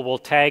people will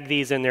tag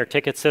these in their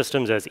ticket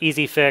systems as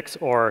easy fix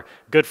or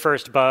good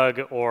first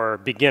bug or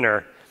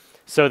beginner,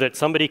 so that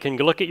somebody can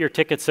look at your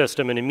ticket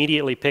system and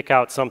immediately pick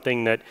out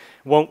something that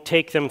won't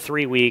take them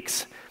 3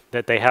 weeks,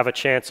 that they have a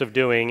chance of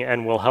doing,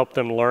 and will help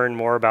them learn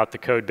more about the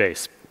code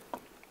base.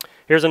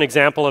 Here's an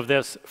example of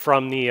this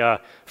from the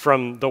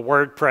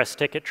WordPress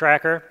ticket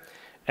tracker.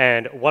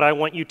 And what I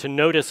want you to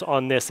notice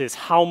on this is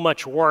how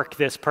much work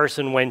this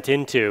person went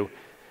into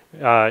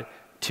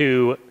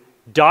to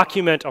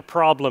document a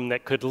problem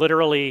that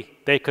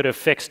they could have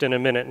fixed in a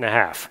minute and a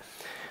half.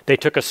 They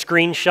took a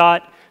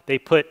screenshot, they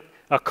put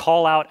a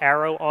call-out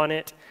arrow on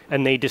it,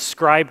 and they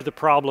described the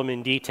problem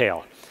in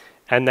detail.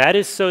 And that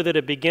is so that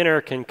a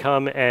beginner can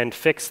come and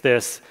fix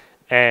this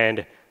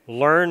and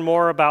learn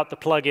more about the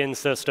plugin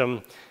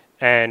system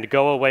and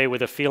go away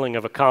with a feeling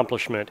of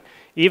accomplishment,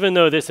 even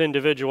though this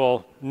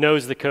individual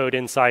knows the code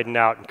inside and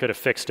out and could have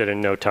fixed it in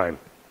no time.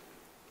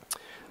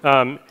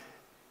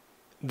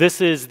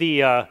 This is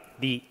the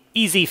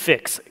easy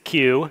fix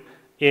queue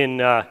in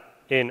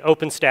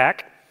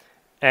OpenStack,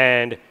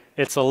 and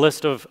it's a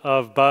list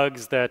of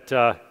bugs that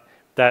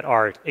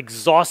are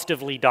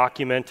exhaustively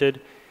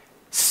documented,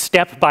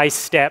 step by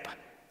step,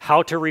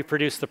 how to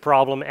reproduce the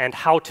problem and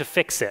how to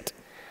fix it.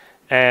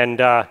 And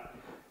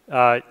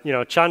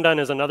Chandan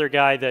is another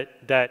guy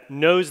that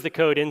knows the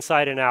code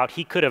inside and out.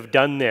 He could have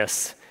done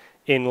this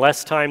in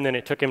less time than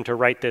it took him to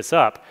write this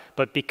up.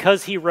 But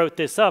because he wrote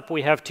this up,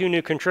 we have 2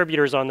 new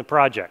contributors on the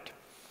project.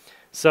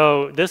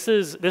 So this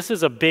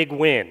is a big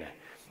win.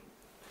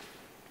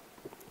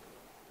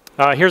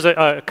 Here's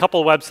a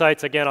couple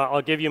websites. Again,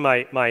 I'll give you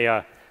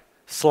my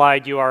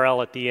slide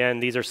URL at the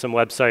end. These are some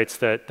websites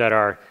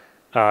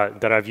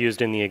that I've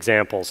used in the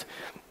examples.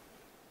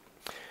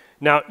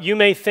 Now, you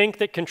may think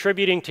that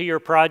contributing to your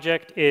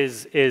project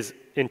is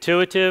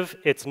intuitive.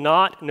 It's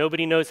not.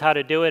 Nobody knows how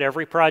to do it.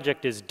 Every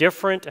project is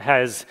different,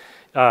 has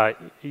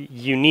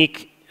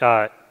unique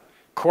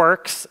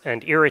quirks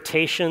and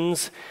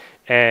irritations,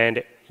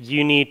 and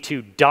you need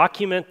to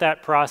document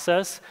that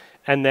process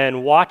and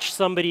then watch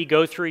somebody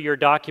go through your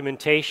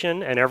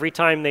documentation, and every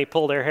time they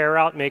pull their hair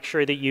out, make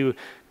sure that you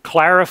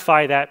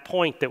clarify that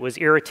point that was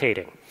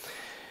irritating.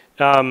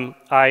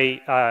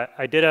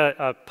 I did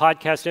a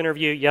podcast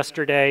interview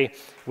yesterday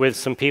with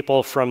some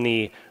people from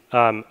the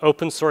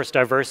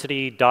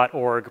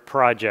opensourcediversity.org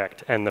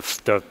project, and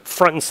the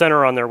front and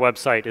center on their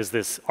website is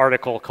this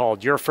article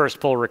called Your First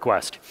Pull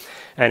Request,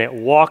 and it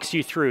walks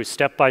you through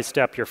step by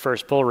step your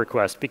first pull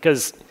request,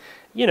 because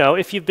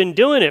if you've been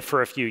doing it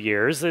for a few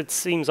years, it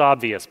seems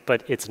obvious,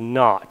 but it's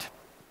not.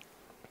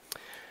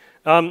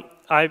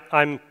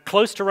 I'm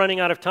close to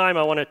running out of time.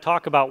 I want to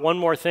talk about one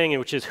more thing,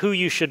 which is who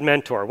you should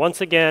mentor. Once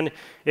again,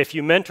 if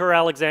you mentor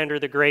Alexander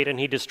the Great and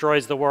he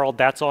destroys the world,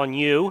 that's on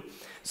you.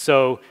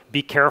 So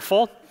be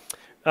careful.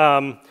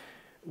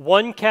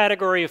 One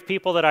category of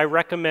people that I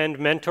recommend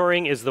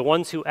mentoring is the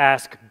ones who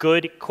ask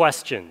good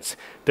questions,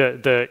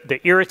 the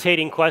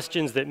irritating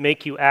questions that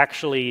make you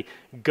actually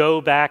go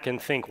back and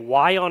think,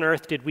 why on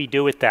earth did we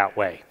do it that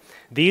way?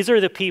 These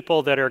are the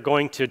people that are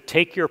going to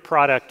take your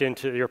project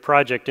into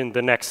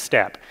the next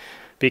step,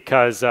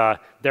 because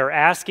they're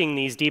asking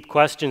these deep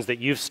questions that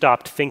you've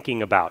stopped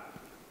thinking about.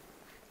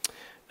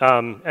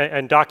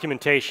 And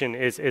documentation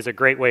is a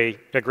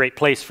great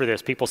place for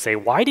this. People say,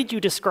 why did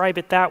you describe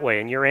it that way?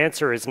 And your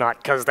answer is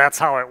not, because that's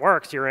how it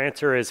works. Your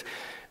answer is,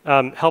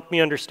 help me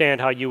understand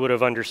how you would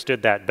have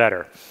understood that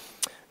better.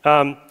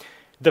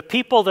 The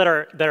people that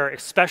are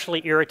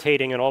especially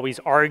irritating and always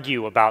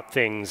argue about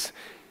things,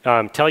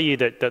 tell you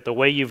that the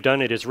way you've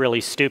done it is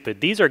really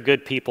stupid. These are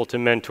good people to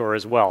mentor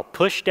as well.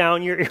 Push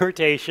down your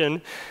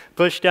irritation,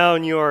 push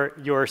down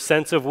your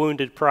sense of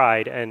wounded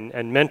pride,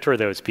 and mentor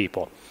those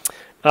people.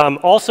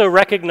 Also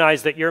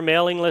recognize that your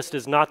mailing list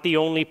is not the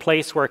only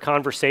place where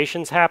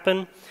conversations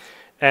happen,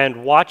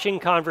 and watching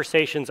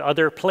conversations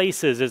other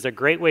places is a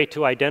great way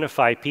to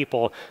identify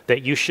people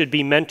that you should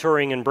be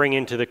mentoring and bring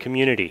into the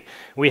community.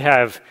 We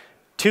have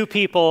 2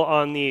 people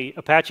on the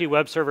Apache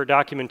Web Server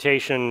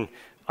documentation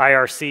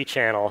IRC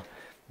channel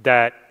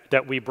that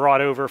we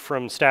brought over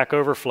from Stack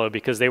Overflow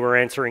because they were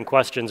answering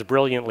questions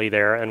brilliantly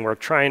there, and we're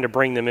trying to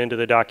bring them into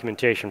the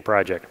documentation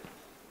project.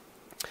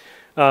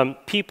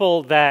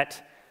 People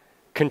that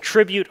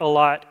contribute a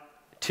lot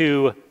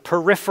to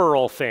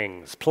peripheral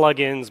things,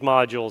 plugins,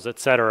 modules,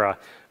 etc.,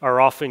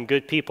 are often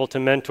good people to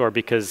mentor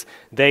because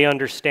they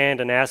understand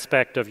an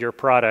aspect of your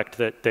product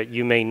that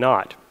you may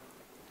not.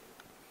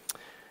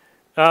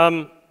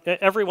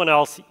 Everyone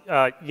else,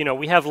 you know,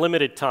 we have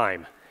limited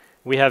time.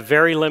 We have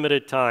very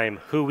limited time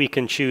who we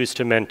can choose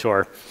to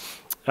mentor.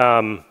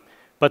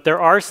 But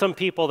there are some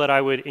people that I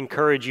would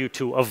encourage you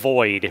to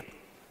avoid.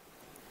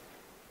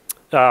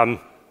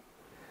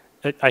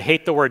 I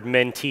hate the word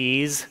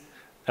mentees.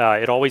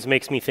 It always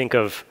makes me think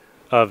of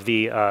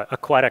the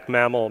aquatic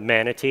mammal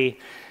manatee.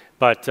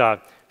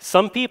 But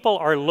some people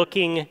are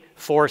looking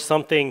for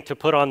something to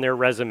put on their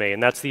resume,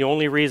 and that's the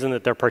only reason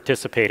that they're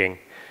participating.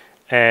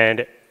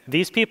 And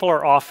these people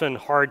are often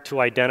hard to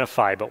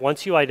identify, but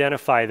once you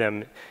identify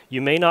them, you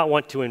may not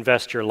want to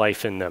invest your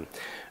life in them.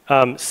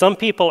 Some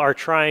people are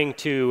trying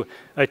to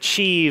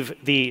achieve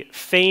the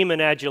fame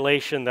and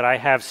adulation that I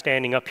have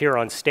standing up here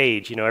on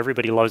stage. You know,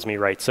 everybody loves me,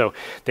 right? So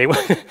they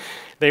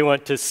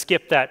want to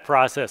skip that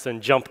process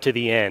and jump to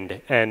the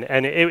end. And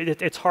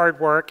it's hard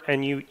work,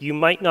 and you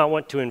might not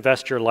want to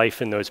invest your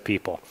life in those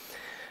people.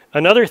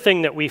 Another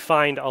thing that we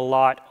find a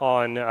lot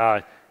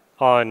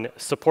on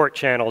support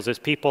channels is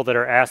people that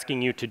are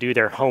asking you to do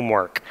their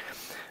homework.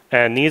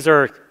 And these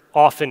are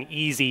often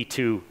easy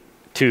to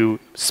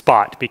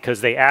spot because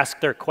they ask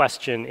their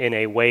question in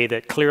a way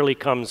that clearly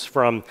comes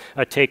from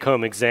a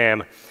take-home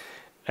exam.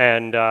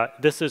 And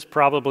this is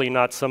probably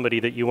not somebody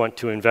that you want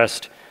to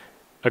invest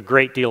a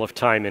great deal of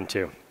time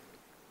into.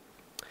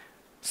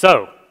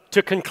 So,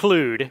 to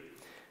conclude,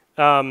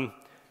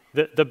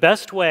 the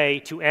best way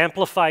to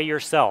amplify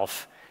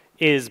yourself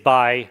is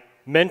by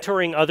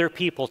mentoring other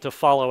people to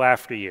follow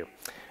after you.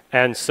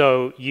 And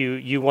so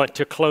you want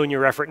to clone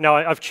your effort. Now,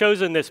 I've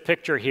chosen this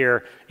picture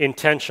here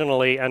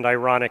intentionally and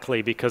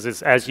ironically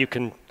because, as you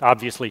can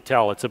obviously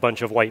tell, it's a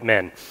bunch of white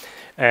men.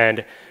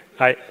 And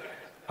I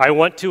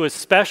want to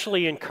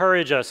especially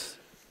encourage us,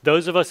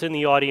 those of us in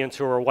the audience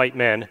who are white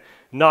men,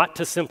 not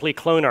to simply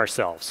clone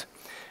ourselves.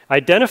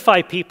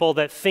 Identify people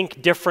that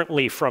think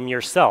differently from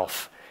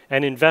yourself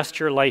and invest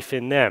your life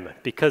in them,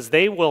 because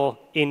they will,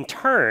 in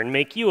turn,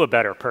 make you a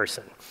better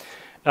person.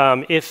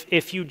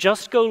 If you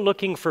just go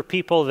looking for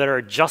people that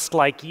are just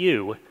like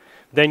you,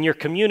 then your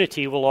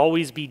community will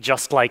always be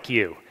just like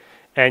you,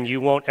 and you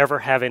won't ever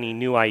have any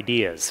new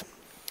ideas.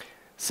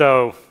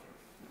 So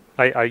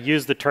I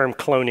use the term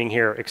cloning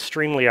here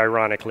extremely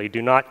ironically.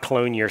 Do not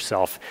clone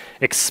yourself.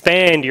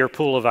 Expand your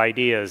pool of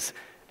ideas,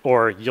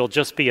 or you'll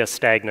just be a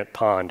stagnant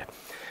pond.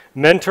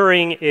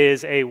 Mentoring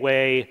is a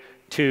way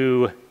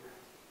to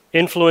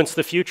influence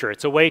the future.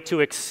 It's a way to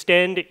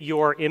extend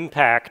your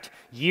impact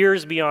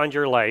years beyond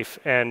your life,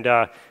 and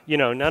you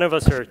know, none of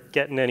us are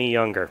getting any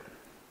younger.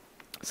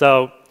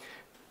 So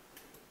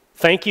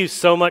thank you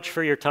so much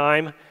for your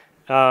time.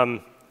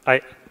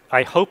 I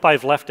hope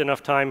I've left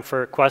enough time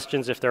for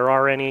questions if there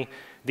are any.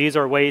 These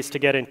are ways to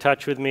get in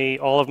touch with me.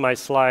 All of my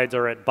slides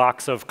are at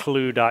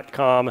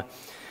boxofclue.com.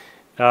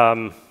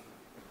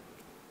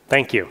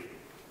 Thank you.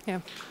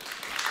 Yeah.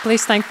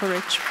 Please thank for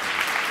Rich.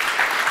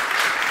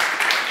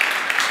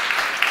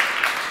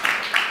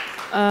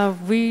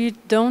 We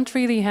don't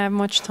really have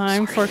much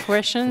time for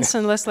questions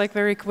unless like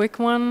very quick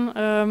one.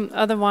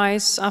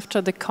 Otherwise,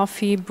 after the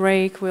coffee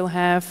break, we'll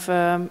have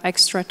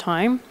extra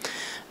time.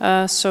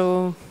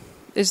 So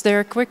is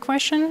there a quick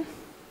question?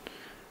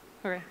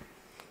 Okay.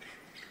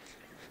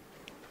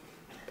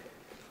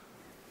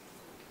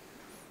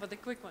 But the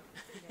quick one.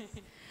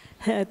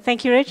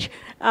 Thank you, Rich.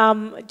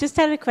 Just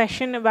had a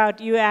question about,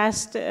 you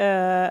asked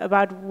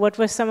about what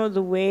were some of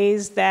the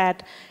ways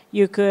that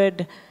you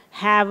could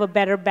have a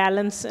better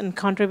balance in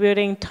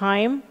contributing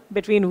time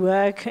between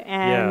work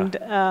and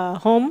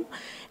home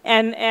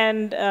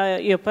and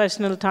your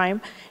personal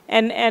time.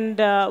 And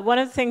one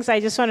of the things I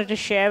just wanted to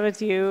share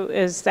with you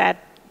is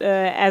that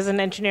as an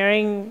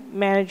engineering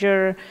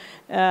manager,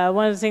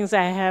 one of the things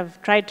I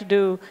have tried to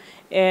do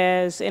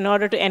is, in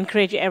order to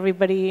encourage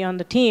everybody on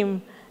the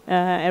team,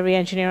 every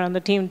engineer on the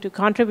team to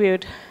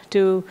contribute,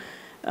 to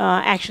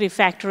actually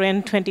factor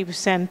in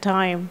 20%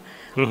 time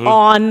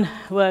on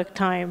work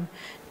time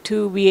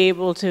to be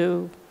able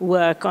to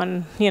work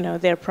on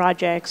their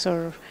projects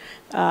or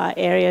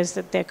areas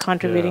that they're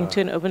contributing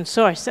to in open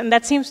source. And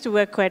that seems to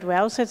work quite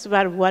well. So it's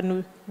about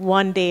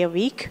one day a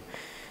week.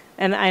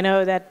 And I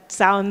know that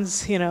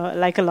sounds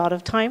like a lot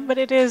of time, but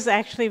it is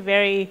actually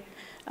very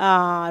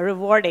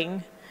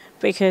rewarding,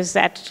 because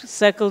that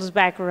circles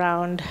back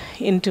around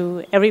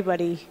into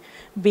everybody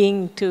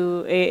being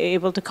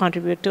able to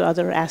contribute to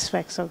other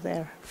aspects of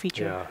their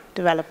feature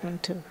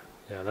development too.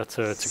 Yeah, that's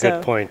a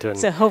good point. And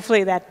so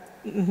hopefully that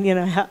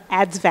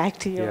adds back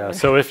to your. Yeah.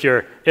 So if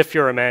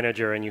you're a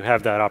manager and you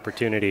have that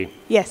opportunity,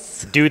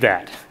 yes, do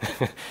that.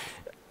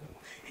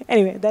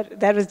 Anyway,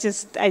 that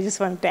was I just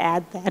wanted to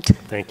add that.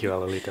 Thank you,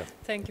 Alalita.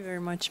 Thank you very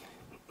much.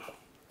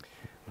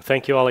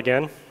 Thank you all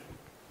again.